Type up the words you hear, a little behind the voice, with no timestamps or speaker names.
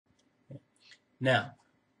Now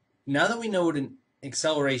that we know what an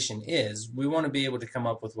acceleration is, we want to be able to come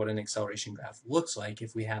up with what an acceleration graph looks like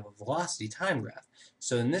if we have a velocity time graph.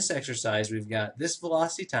 So in this exercise, we've got this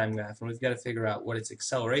velocity time graph, and we've got to figure out what its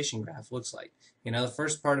acceleration graph looks like. You know, the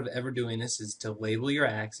first part of ever doing this is to label your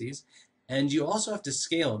axes, and you also have to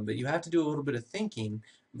scale them, but you have to do a little bit of thinking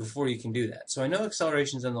before you can do that. So I know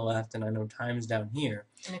acceleration's on the left, and I know time's down here.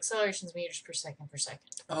 And acceleration's meters per second per second.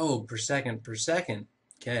 Oh, per second per second.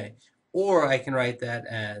 Okay. Or I can write that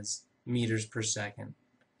as meters per second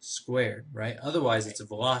squared, right? Otherwise, it's a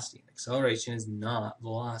velocity. Acceleration is not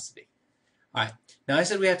velocity. All right. Now, I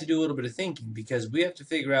said we have to do a little bit of thinking because we have to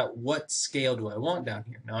figure out what scale do I want down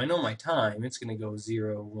here. Now, I know my time. It's going to go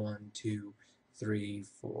 0, 1, 2, 3,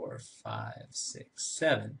 4, 5, 6,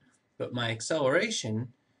 7. But my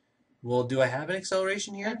acceleration, well, do I have an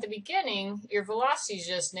acceleration here? At the beginning, your velocity is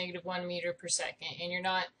just -1 meter per second, and you're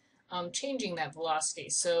not changing that velocity.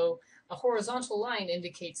 So a horizontal line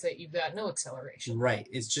indicates that you've got no acceleration. Right.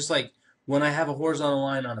 It's just like when I have a horizontal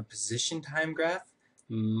line on a position time graph,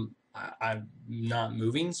 I'm not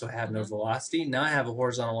moving, so I have no velocity. Now I have a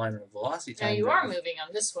horizontal line on a velocity time graph. Now you are moving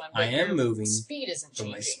on this one, but I am moving, speed isn't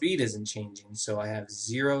changing. But my speed isn't changing, so I have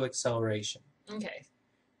 0 acceleration. Okay.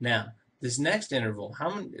 Now, this next interval,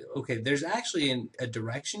 how many? Okay, there's actually a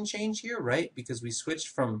direction change here, right? Because we switched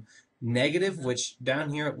from negative, which down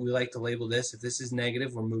here we like to label this. If this is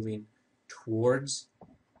negative, we're moving towards,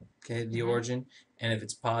 okay, the origin, and if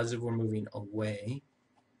it's positive, we're moving away,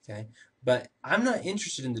 okay. But I'm not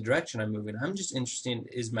interested in the direction I'm moving. I'm just interested in,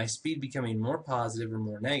 is my speed becoming more positive or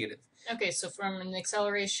more negative? Okay, so from an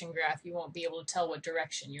acceleration graph, you won't be able to tell what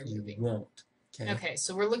direction you're moving. You won't. Okay,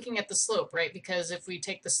 so we're looking at the slope, right? Because if we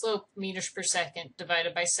take the slope, meters per second,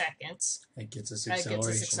 divided by seconds, that gets us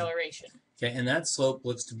acceleration. Okay, and that slope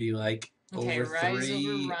looks to be like over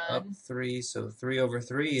 3, up 3, so 3 over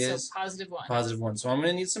 3 is so +1. +1. So I'm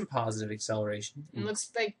going to need some positive acceleration. It looks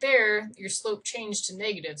like there, your slope changed to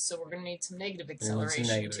negative, so we're going to need some negative acceleration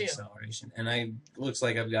some negative acceleration. And looks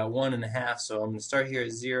like I've got 1.5, so I'm going to start here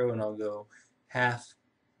at 0, and I'll go half,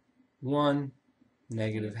 1,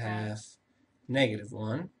 negative half, -1.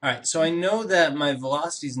 All right, so I know that my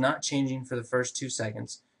velocity is not changing for the first 2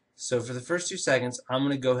 seconds. So for the first 2 seconds, I'm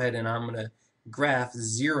going to go ahead and I'm going to graph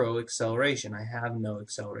 0 acceleration. I have no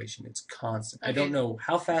acceleration. It's constant. Okay. I don't know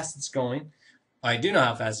how fast it's going. I do know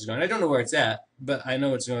how fast it's going. I don't know where it's at, but I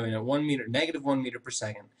know it's going at -1 meter per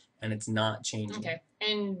second, and it's not changing. Okay,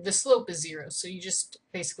 and the slope is 0, so you just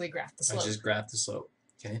basically graph the slope. I just graph the slope.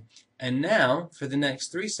 Okay, and now for the next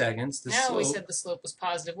 3 seconds, the slope. Now we said the slope was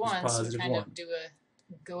 +1, so we kind of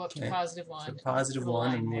go up to +1. So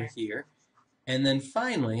 +1, and we're here. And then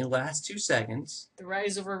finally, last 2 seconds. The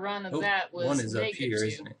rise over run of that was 1 is up here, -2.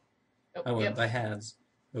 isn't it? I went by halves.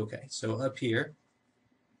 Okay, so up here.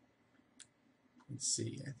 Let's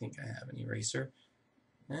see. I think I have an eraser.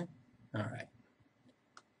 All right.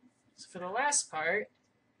 So for the last part,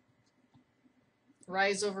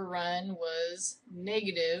 rise over run was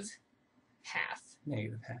 -1/2.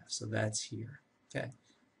 -1/2. So that's here. Okay.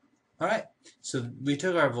 All right. So we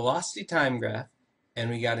took our velocity time graph, and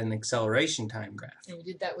we got an acceleration time graph. And we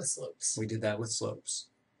did that with slopes. We did that with slopes.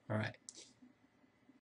 All right.